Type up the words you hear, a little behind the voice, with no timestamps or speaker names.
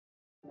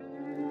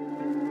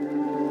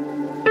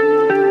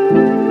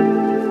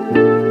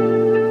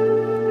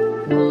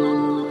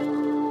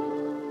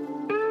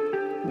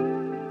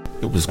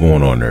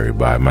going on,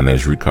 everybody? My name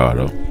is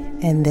Ricardo.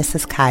 And this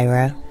is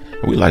Kyra.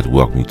 We'd like to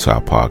welcome you to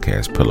our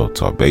podcast, Pillow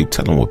Talk. Babe,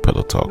 tell them what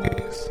Pillow Talk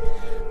is.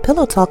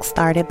 Pillow Talk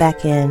started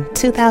back in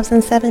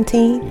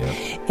 2017,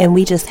 and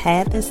we just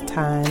had this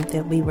time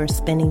that we were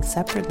spending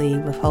separately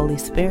with Holy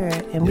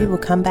Spirit, and we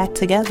would come back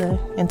together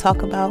and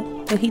talk about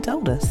what He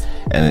told us.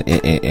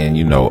 And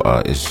you know,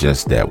 it's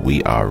just that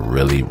we are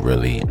really,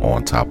 really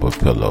on top of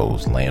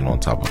pillows, laying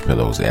on top of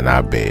pillows in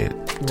our bed,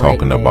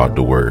 talking about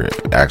the Word,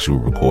 actually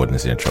recording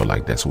this intro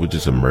like that. So we're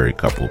just a married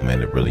couple,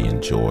 man, that really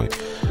enjoy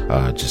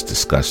just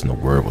discussing the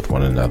Word with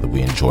one another.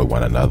 We enjoy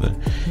one another,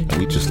 and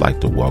we just like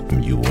to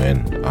welcome you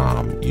in.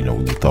 You know,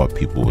 we thought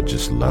people would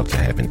just love to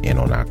have an in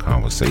on our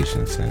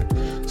conversations.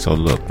 And so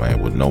look,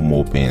 man, with no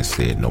more being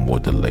said, no more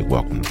delay,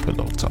 welcome to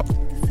Pillow Talk.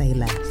 Say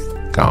less.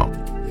 Come.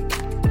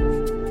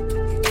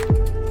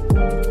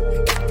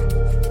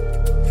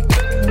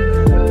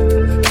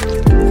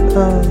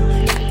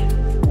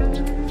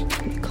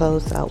 We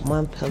closed out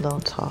one Pillow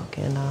Talk,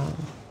 and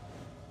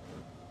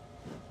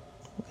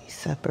we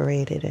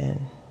separated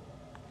and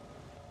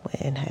went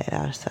and had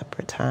our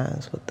separate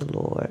times with the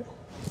Lord.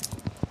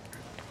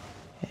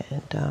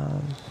 And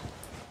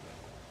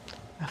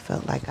I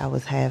felt like I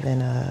was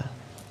having a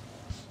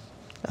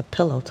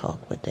pillow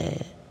talk with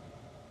Dad.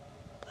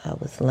 I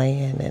was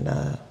laying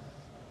on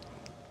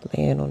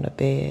the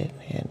bed,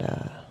 and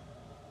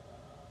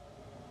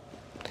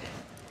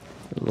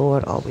the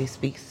Lord always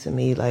speaks to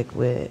me like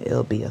where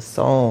it'll be a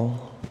song,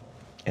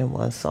 and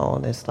one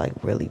song that's like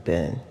really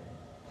been,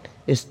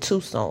 it's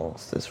two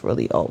songs that's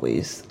really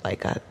always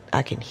like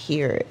I can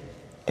hear it,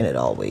 and it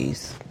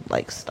always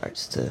like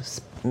starts to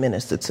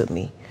minister to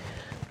me.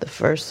 The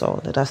first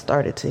song that I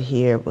started to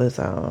hear was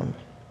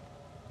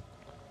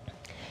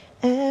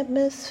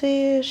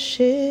Atmosphere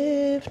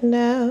shift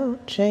now,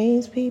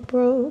 chains be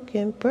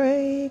broken,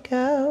 break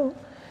out.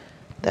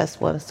 That's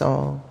one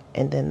song.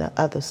 And then the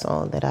other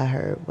song that I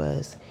heard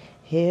was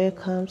Here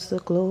Comes the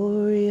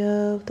Glory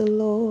of the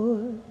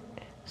Lord,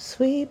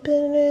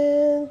 sweeping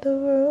in the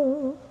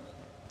room.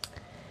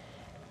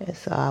 And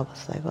so I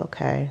was like,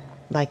 okay.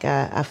 Like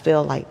I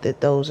feel like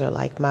that those are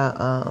like my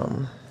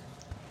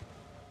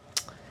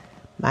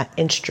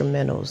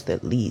instrumentals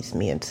that leads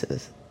me into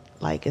this.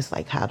 Like, it's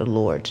like how the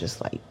Lord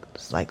just like,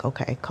 it's like,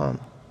 okay, come,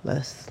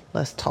 let's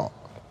talk.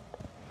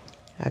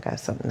 I got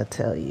something to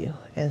tell you.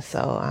 And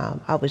so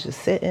I was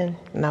just sitting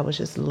and I was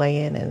just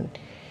laying, and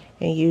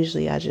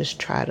usually I just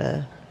try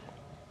to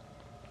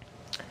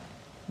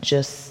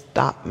just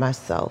stop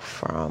myself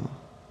from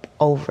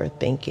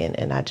overthinking,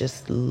 and I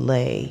just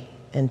lay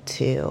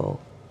until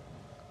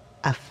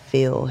I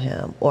feel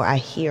Him, or I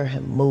hear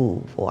Him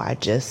move, or I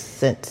just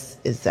sense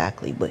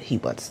exactly what He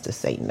wants to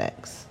say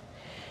next.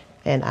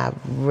 And I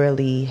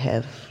really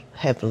have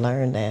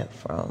learned that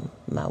from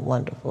my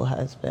wonderful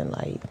husband.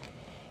 Like,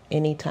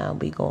 anytime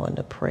we go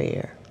into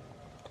prayer,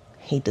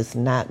 he does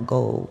not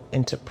go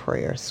into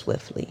prayer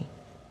swiftly.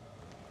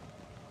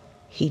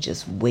 He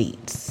just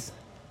waits.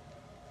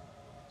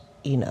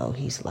 You know,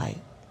 he's like,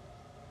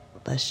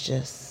 let's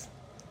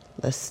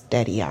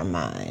steady our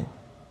mind.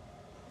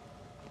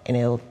 And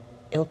it'll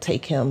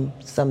take him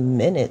some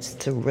minutes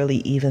to really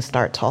even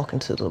start talking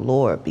to the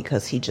Lord,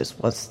 because he just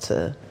wants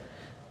to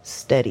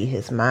steady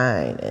his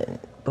mind, and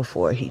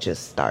before he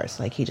just starts,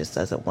 like, he just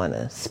doesn't want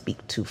to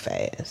speak too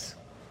fast.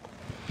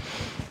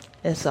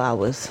 And so I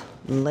was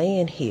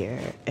laying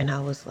here and I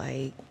was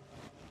like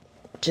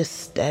just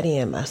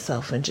steadying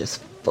myself and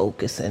just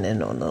focusing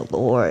in on the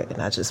Lord,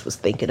 and I just was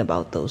thinking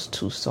about those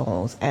two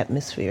songs,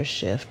 Atmosphere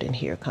Shift and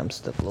Here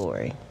Comes the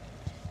Glory.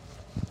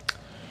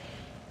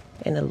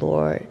 And the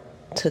Lord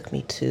took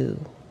me to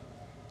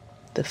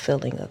the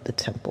filling of the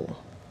temple.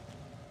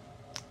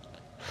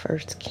 1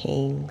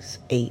 Kings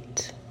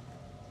 8:10.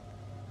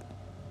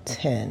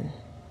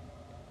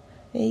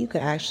 And you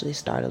could actually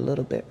start a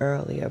little bit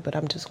earlier, but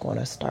I'm just going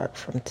to start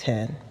from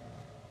 10.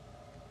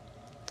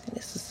 And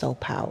this is so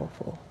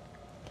powerful.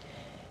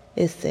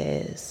 It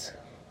says,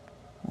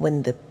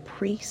 when the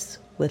priests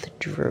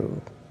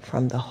withdrew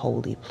from the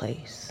holy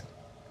place,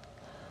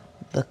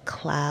 the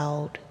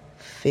cloud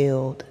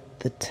filled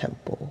the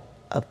temple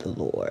of the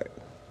Lord.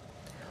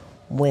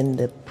 When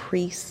the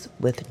priests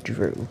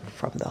withdrew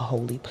from the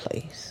holy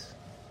place,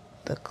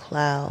 the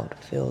cloud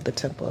filled the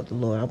temple of the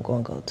Lord. I'm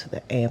going to go to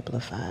the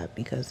Amplified,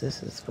 because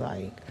this is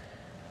like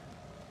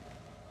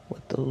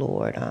what the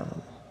Lord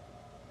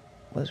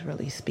was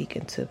really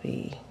speaking to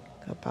me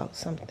about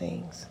some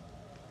things.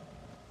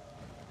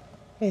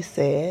 It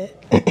said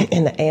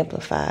in the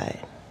Amplified,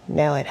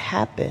 now it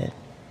happened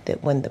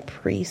that when the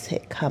priests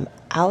had come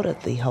out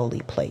of the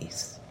holy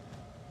place,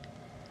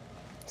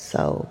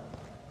 so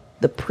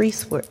the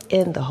priests were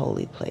in the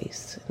holy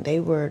place. They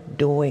were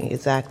doing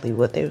exactly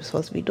what they were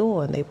supposed to be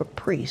doing. They were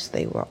priests.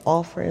 They were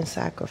offering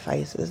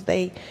sacrifices.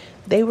 They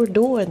were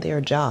doing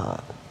their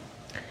job.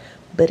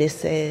 But it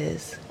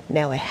says,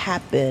 now it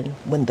happened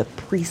when the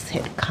priests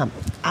had come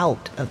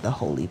out of the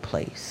holy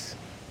place,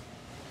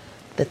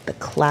 that the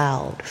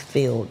cloud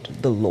filled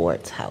the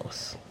Lord's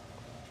house.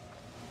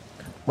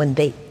 When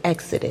they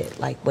exited,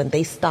 like when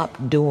they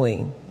stopped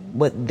doing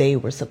what they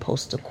were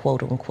supposed to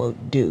quote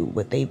unquote do,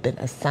 what they've been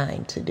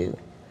assigned to do,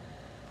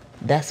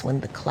 that's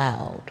when the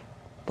cloud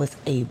was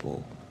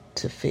able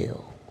to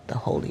fill the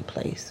holy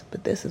place.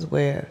 But this is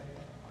where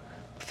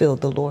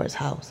filled the Lord's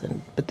house.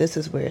 But this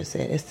is where it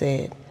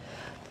said,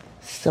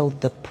 so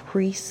the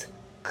priests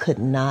could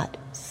not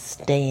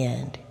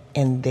stand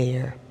in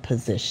their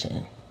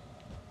position.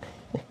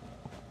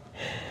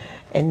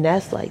 And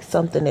that's like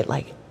something that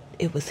like,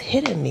 it was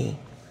hitting me.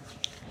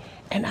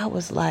 And I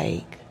was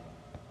like,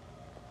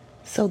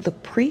 so the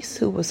priests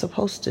who were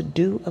supposed to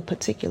do a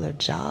particular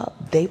job,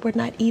 they were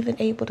not even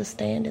able to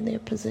stand in their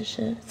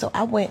position. So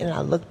I went and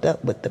I looked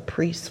up what the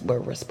priests were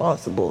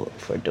responsible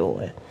for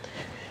doing.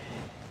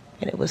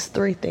 And it was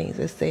 3 things.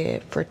 It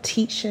said for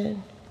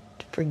teaching,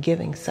 for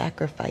giving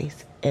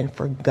sacrifice, and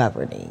for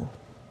governing.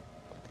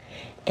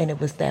 And it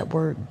was that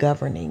word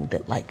governing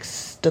that like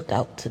stuck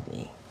out to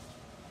me.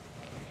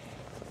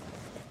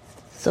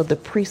 So the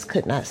priests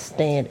could not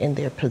stand in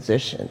their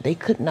position. They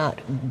could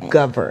not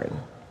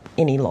govern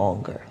any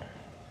longer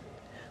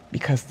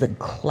because the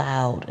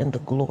cloud and the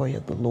glory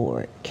of the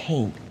Lord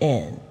came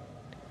in,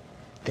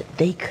 that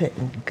they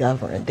couldn't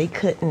govern. They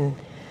couldn't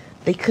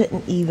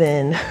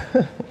even,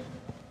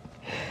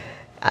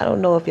 I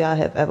don't know if y'all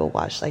have ever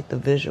watched like the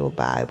Visual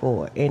Bible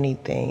or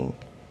anything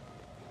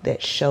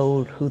that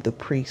showed who the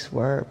priests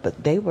were,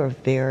 but they were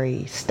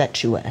very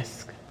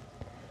statuesque.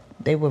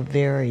 They were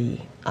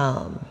very,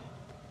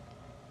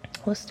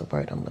 what's the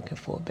word I'm looking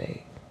for,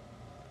 babe?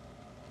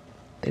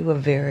 They were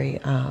very,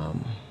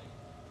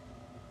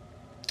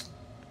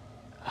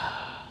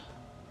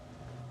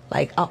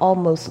 like I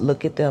almost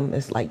look at them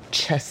as like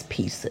chess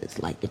pieces.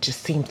 Like it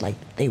just seems like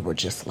they were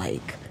just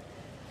like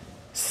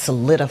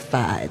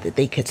solidified, that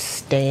they could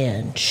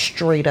stand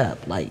straight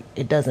up. Like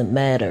it doesn't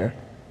matter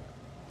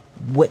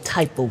what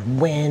type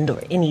of wind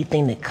or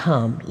anything that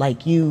come.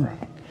 Like you,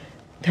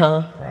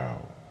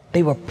 Proud.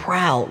 They were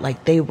proud.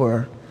 Like they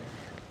were,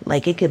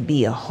 like it could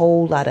be a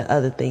whole lot of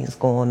other things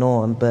going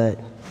on, but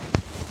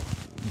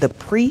the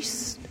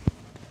priests,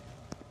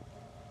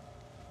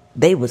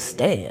 they would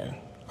stand.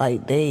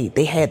 Like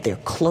they had their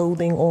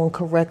clothing on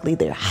correctly,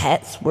 their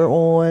hats were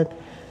on,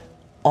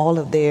 all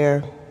of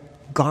their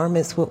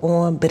garments were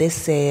on, but it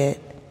said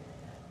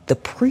the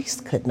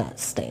priests could not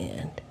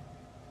stand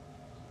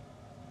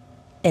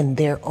in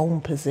their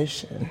own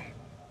position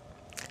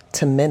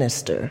to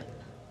minister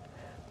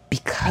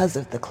because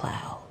of the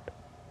cloud.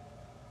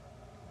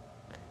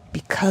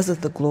 Because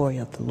of the glory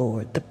of the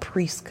Lord, the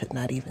priests could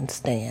not even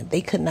stand.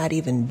 They could not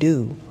even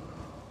do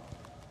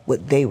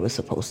what they were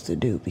supposed to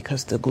do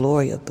because the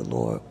glory of the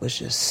Lord was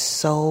just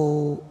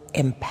so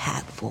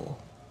impactful.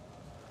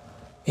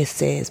 It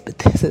says, but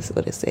this is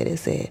what it said. It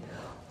said,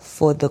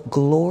 for the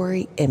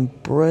glory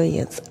and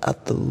brilliance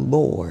of the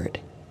Lord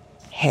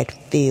had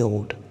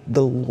filled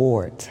the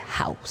Lord's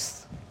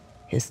house,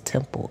 his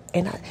temple.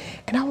 And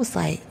I was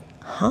like,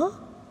 huh?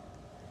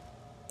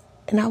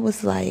 And I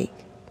was like,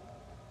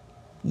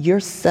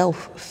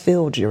 yourself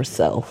filled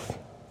yourself.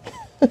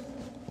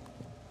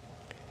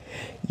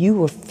 You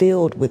were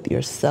filled with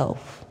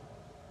yourself.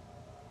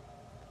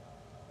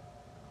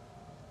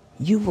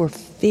 You were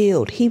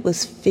filled. He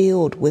was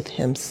filled with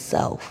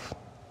himself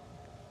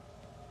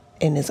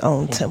in his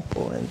own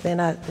temple. And then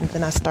I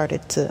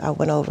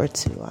went over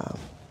to,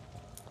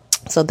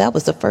 so that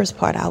was the first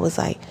part. I was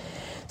like,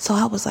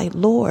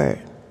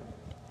 Lord,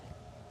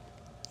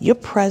 your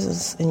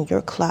presence in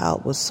your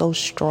cloud was so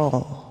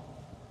strong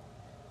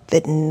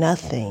that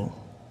nothing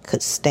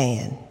could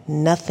stand,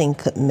 nothing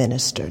could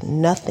minister,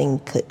 nothing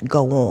could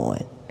go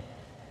on,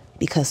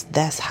 because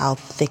that's how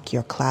thick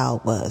your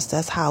cloud was.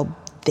 That's how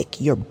thick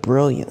your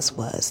brilliance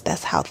was.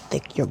 That's how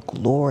thick your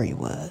glory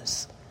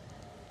was.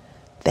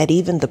 That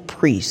even the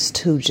priests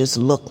who just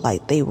looked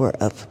like they were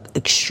of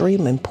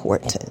extreme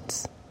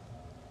importance,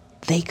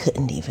 they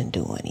couldn't even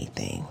do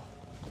anything.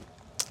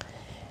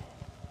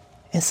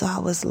 And so I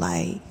was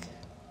like,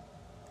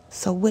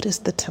 so what is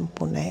the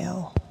temple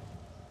now?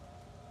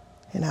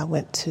 And I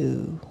went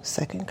to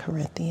 2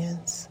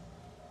 Corinthians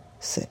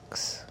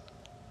 6.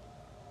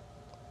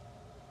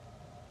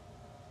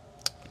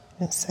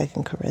 And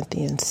 2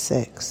 Corinthians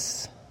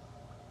 6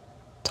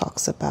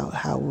 talks about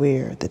how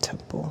we're the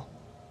temple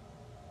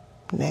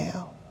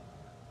now.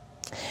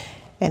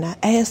 And I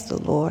asked the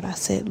Lord, I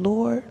said,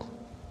 Lord,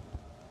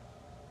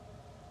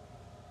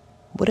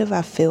 what have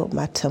I filled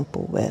my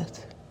temple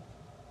with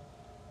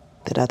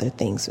that other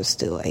things are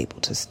still able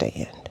to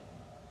stand?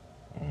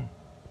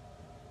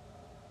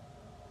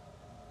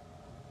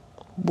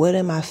 What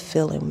am I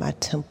filling my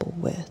temple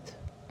with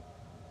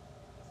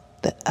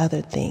that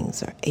other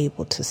things are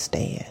able to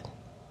stand?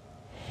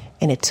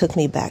 And it took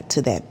me back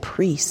to that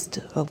priest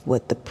of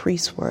what the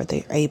priests were.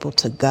 They're able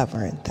to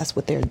govern. That's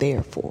what they're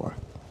there for,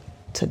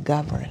 to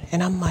govern.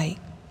 And I'm like,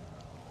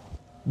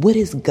 what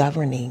is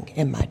governing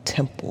in my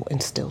temple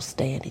and still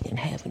standing and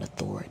having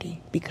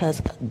authority?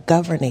 Because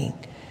governing,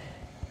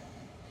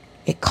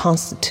 it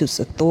constitutes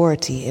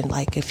authority. And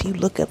like, if you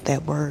look up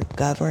that word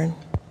govern,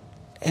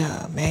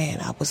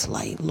 man, I was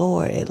like,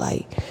 Lord,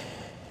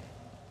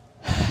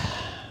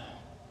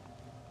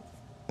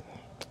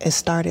 it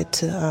started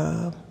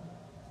to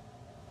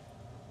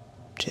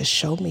just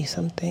show me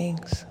some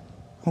things.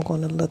 I'm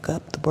going to look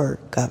up the word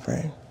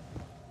govern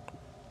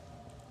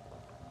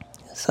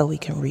so we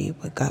can read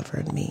what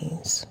govern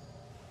means.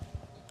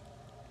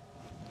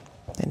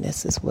 And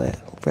this is what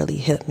really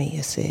hit me.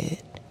 It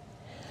said,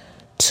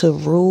 to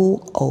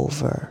rule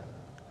over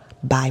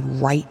by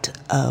right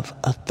of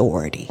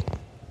authority.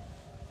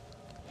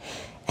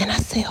 And I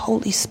said,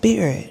 Holy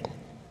Spirit,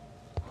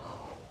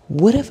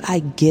 what have I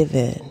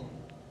given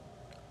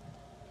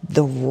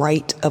the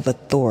right of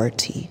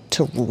authority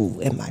to rule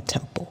in my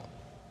temple?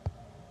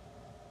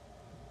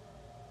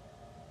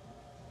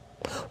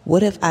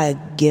 What have I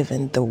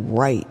given the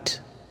right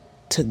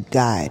to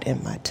guide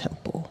in my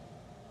temple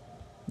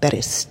that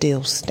is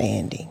still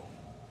standing?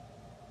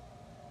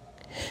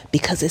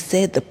 Because it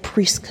said the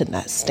priests could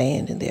not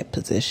stand in their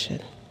position.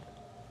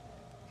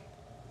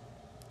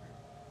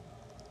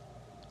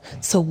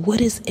 So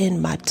what is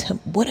in my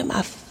temple? What am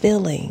I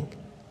feeling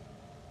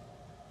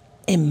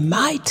in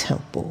my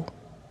temple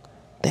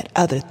that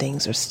other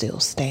things are still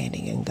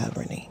standing and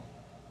governing?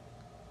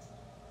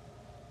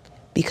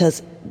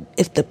 Because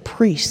if the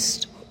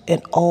priests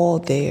in all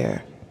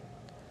their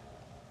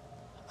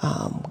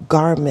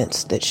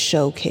garments that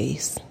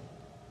showcase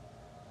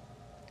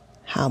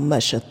how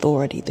much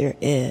authority they're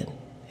in,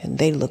 and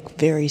they look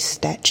very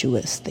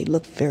statuesque, they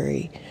look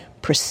very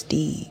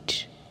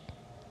prestige,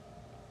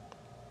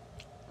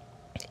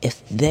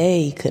 if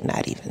they could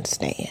not even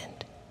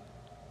stand,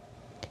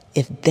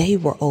 if they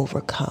were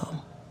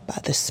overcome by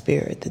the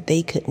Spirit, that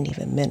they couldn't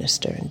even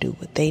minister and do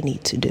what they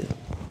need to do,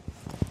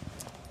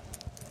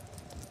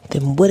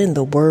 then what in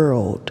the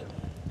world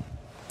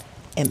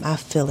am I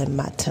filling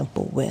my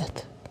temple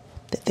with,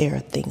 that there are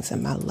things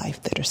in my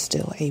life that are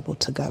still able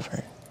to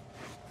govern?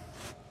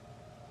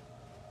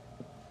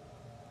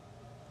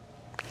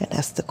 And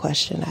that's the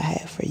question I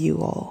have for you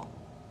all.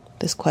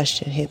 This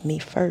question hit me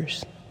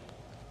first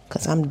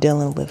because I'm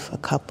dealing with a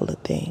couple of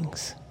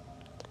things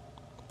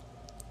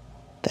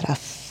that I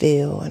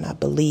feel and I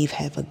believe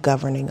have a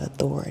governing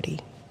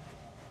authority.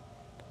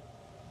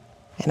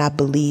 And I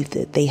believe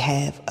that they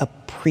have a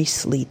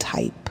priestly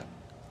type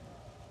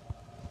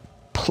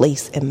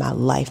place in my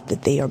life,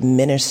 that they are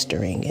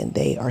ministering and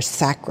they are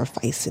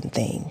sacrificing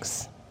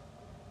things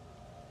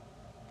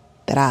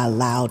that I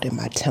allowed in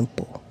my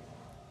temple.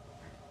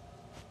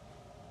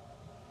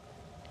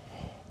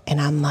 And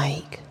I'm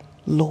like,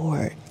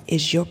 Lord,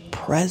 is your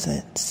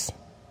presence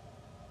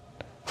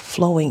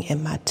flowing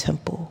in my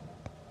temple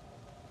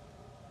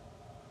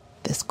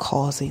that's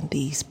causing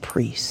these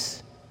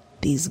priests,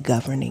 these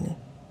governing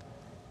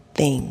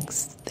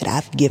things that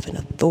I've given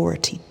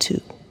authority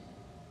to,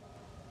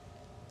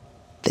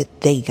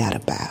 that they gotta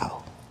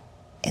bow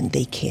and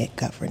they can't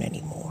govern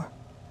anymore?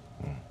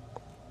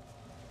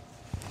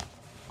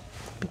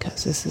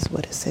 Because this is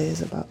what it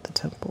says about the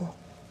temple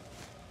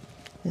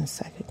in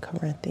 2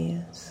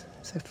 Corinthians.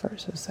 Is it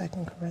 1st or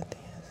 2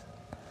 Corinthians?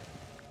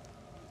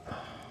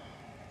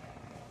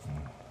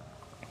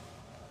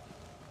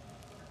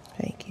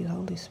 Thank you,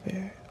 Holy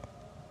Spirit.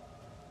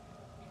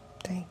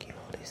 Thank you,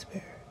 Holy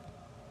Spirit.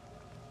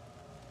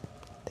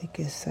 I think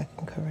it's 2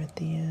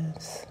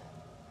 Corinthians.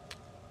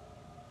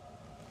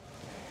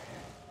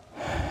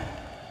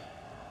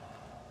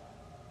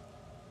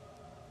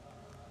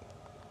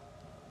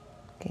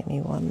 Give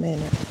me 1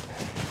 minute.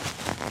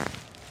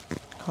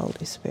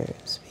 Holy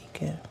Spirit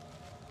speaking.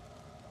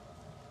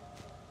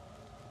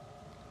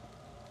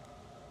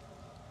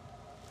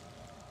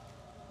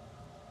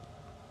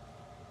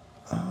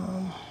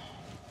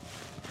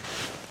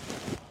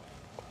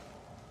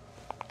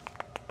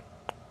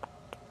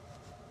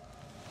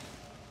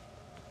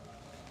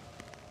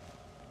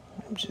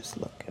 I'm just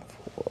looking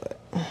for it.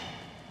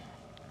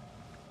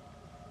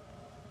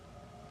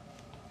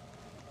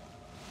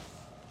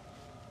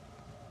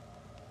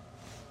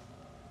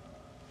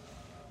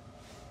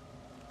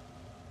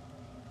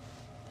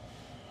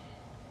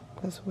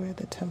 Because we're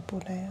the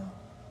temple now.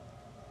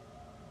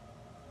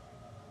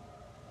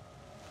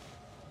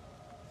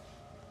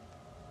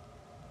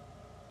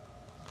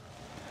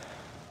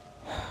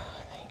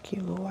 Thank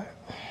you, Lord.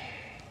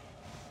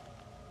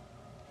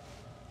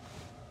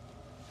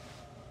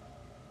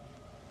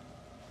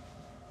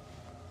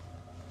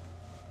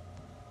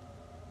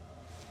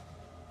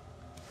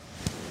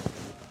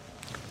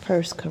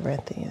 First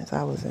Corinthians.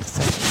 I was in 2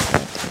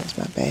 Corinthians.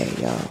 My bad,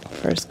 y'all.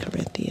 1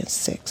 Corinthians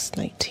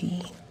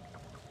 6:19.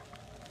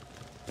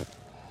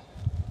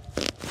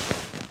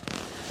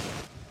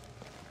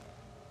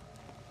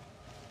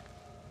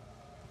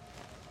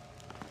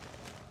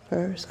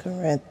 First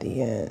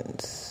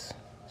Corinthians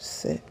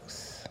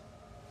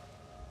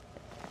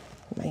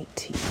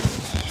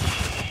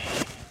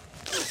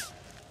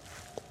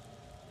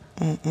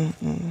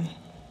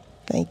 6:19.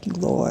 Thank you,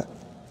 Lord.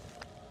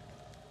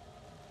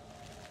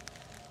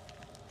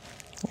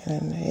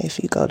 And if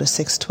you go to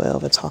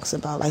 6:12, it talks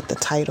about like the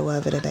title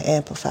of it in the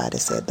Amplified. It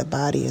said the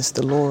body is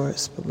the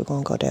Lord's, but we're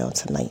going to go down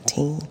to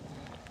 19.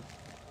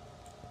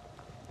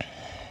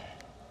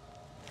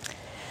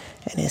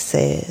 And it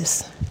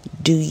says,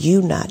 do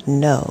you not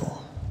know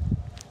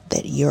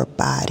that your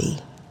body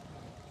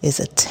is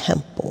a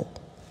temple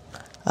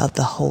of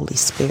the Holy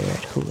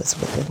Spirit who is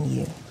within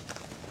you?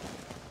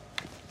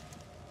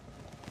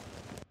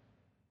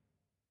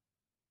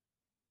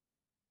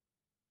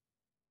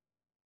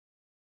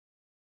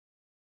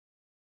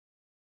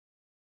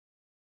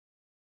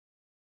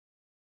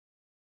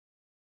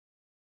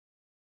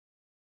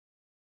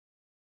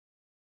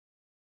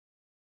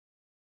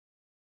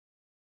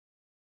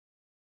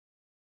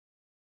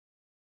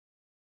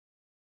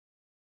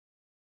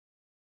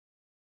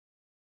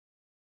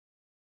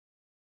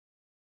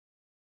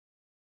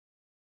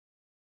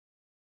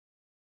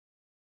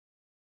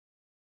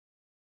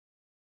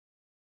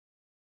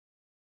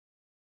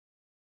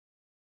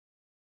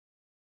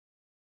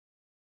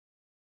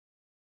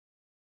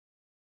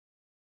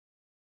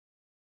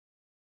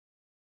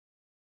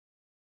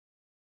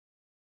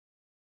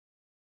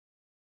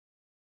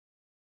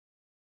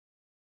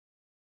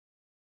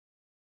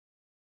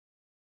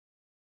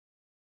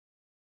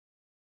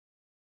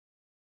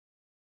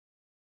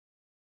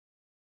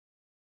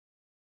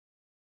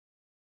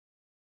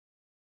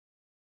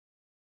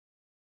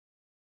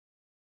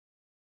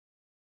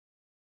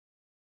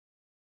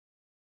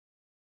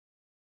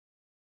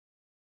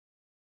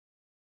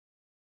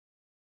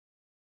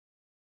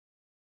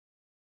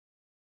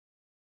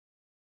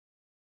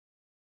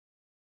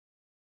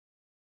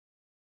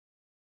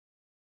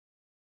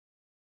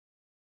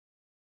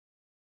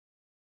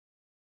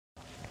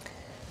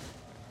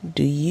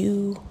 Do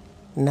you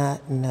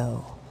not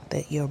know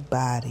that your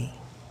body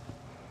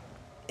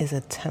is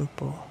a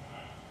temple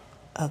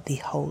of the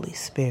Holy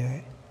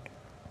Spirit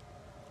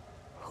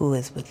who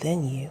is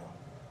within you,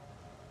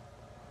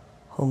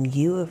 whom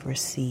you have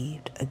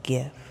received a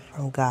gift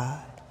from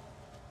God,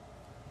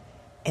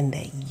 and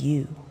that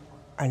you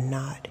are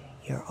not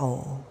your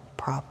own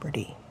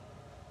property?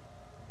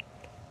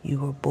 You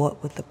were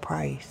bought with a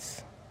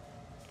price.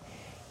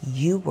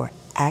 You were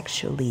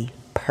actually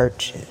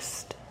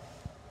purchased.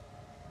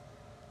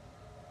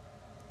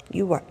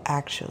 You were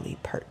actually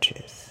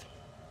purchased.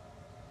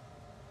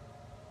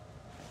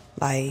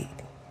 Like,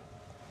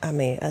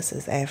 us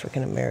as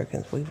African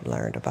Americans, we've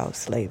learned about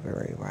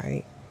slavery,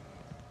 right?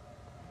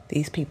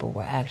 These people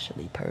were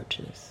actually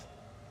purchased.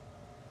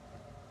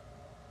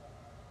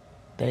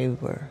 They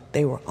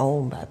were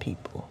owned by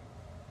people.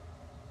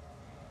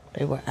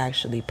 They were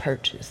actually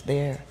purchased.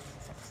 They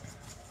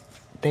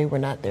were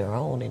not their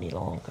own any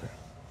longer.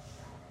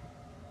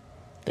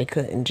 They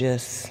couldn't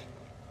just,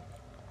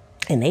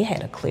 and they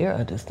had a clear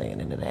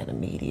understanding of that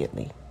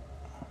immediately.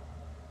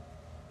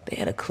 They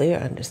had a clear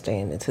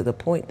understanding to the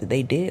point that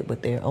they did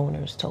what their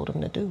owners told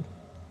them to do.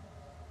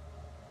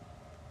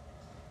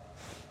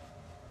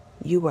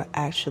 You were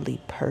actually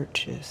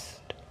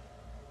purchased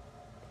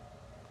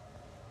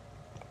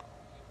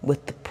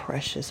with the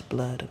precious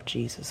blood of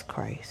Jesus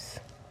Christ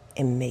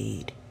and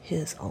made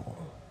his own.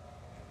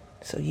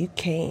 So you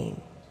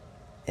came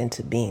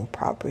into being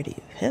property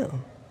of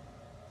him.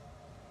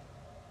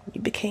 You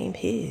became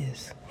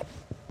his.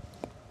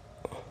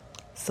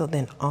 So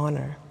then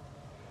honor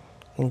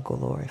and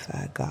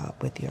glorify God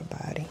with your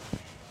body.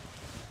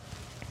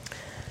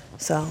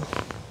 So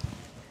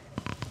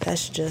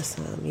that's just,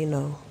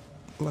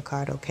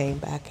 Ricardo came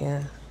back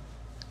in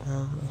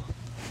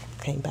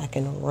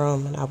the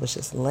room, and I was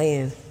just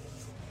laying.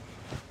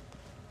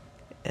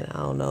 And I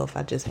don't know if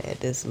I just had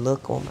this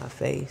look on my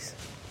face.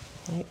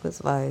 It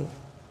was like,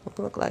 it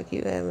looked like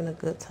you having a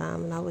good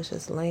time. And I was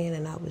just laying,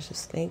 and I was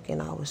just thinking,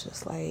 I was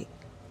just like,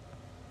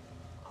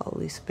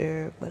 Holy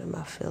Spirit, what am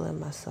I filling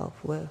myself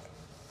with?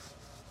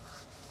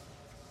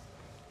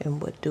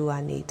 And what do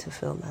I need to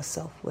fill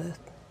myself with?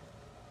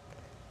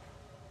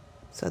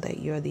 So that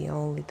you're the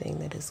only thing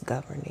that is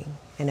governing,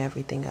 and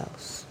everything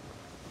else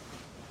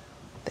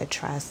that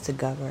tries to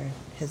govern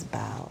has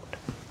bowed.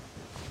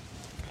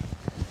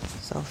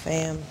 So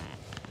fam,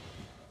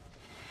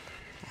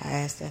 I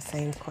ask that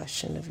same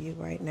question of you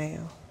right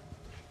now.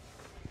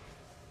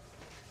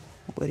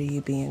 What are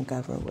you being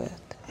governed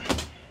with?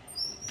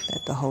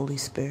 That the Holy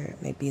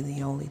Spirit may be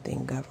the only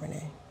thing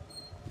governing.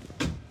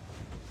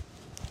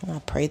 And I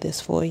pray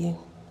this for you.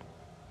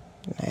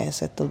 And I ask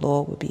that the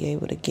Lord would be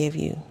able to give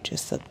you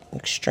just an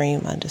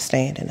extreme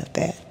understanding of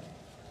that.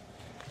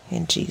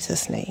 In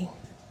Jesus' name,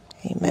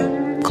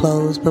 amen.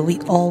 Close, but we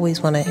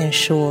always want to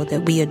ensure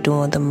that we are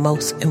doing the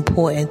most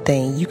important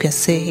thing. You can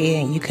sit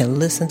here and you can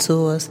listen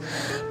to us,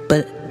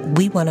 but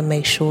we want to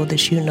make sure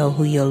that you know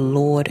who your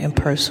Lord and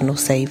personal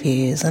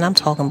Savior is. And I'm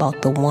talking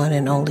about the one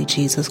and only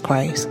Jesus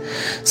Christ.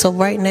 So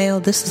right now,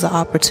 this is an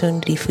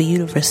opportunity for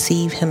you to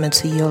receive him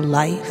into your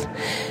life,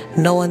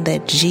 knowing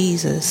that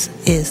Jesus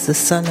is the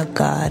Son of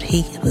God.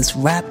 He was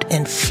wrapped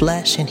in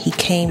flesh, and he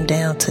came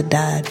down to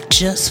die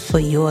just for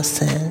your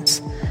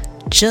sins.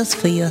 Just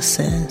for your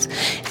sins.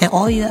 And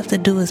all you have to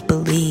do is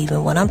believe.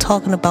 And when I'm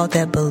talking about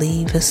that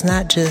believe, it's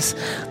not just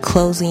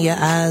closing your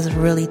eyes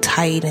really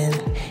tight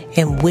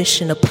and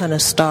wishing upon a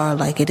star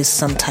like it is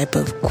some type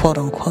of quote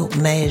unquote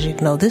magic.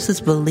 No, this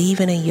is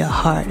believing in your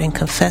heart and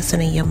confessing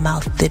in your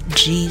mouth that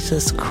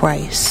Jesus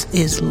Christ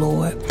is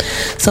Lord.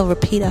 So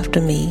repeat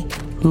after me.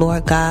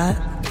 Lord God,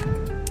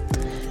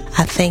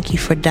 I thank you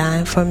for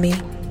dying for me.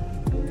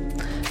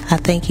 I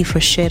thank you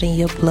for shedding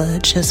your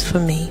blood just for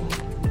me.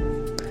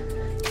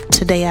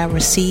 Today I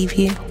receive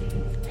you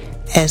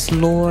as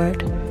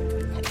Lord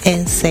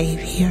and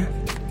Savior.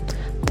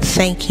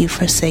 Thank you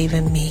for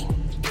saving me.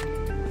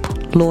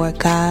 Lord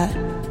God,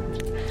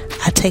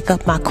 I take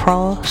up my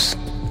cross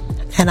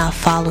and I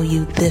follow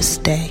you this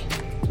day.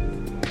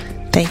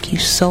 Thank you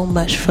so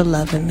much for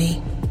loving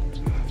me.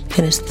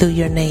 And it's through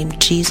your name,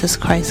 Jesus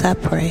Christ, I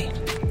pray.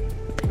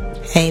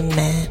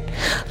 Amen.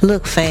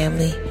 Look,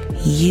 family,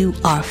 you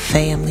are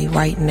family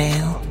right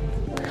now.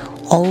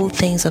 Old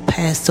things are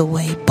passed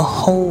away.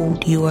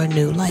 Behold, you are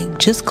new. Like,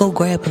 just go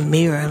grab a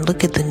mirror and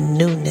look at the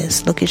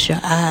newness. Look at your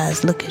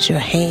eyes. Look at your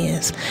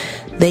hands.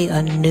 They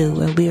are new.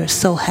 And we are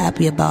so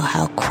happy about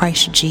how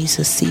Christ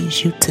Jesus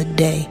sees you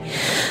today.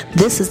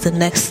 This is the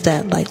next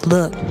step. Like,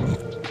 look,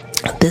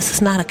 this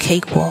is not a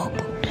cakewalk.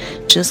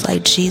 Just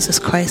like Jesus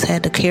Christ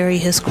had to carry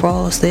his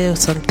cross, there are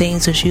some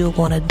things that you're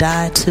going to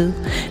die to,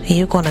 and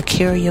you're going to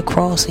carry your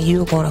cross and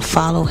you're going to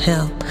follow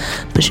him.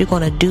 But you're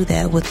going to do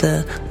that with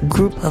a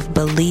group of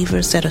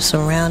believers that are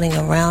surrounding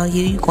around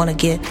you. You're going to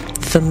get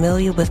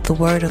familiar with the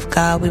Word of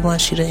God. We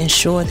want you to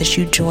ensure that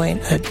you join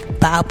a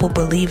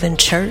Bible-believing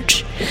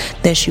church,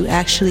 that you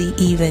actually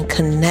even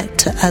connect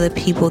to other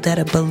people that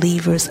are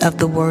believers of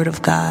the Word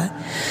of God.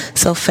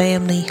 So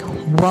family,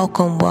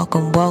 welcome,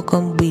 welcome,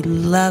 welcome. We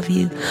love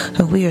you,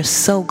 and we are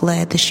so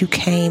glad that you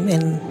came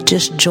and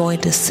just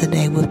joined us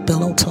today with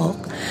Pillow Talk.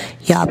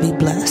 Y'all be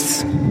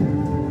blessed.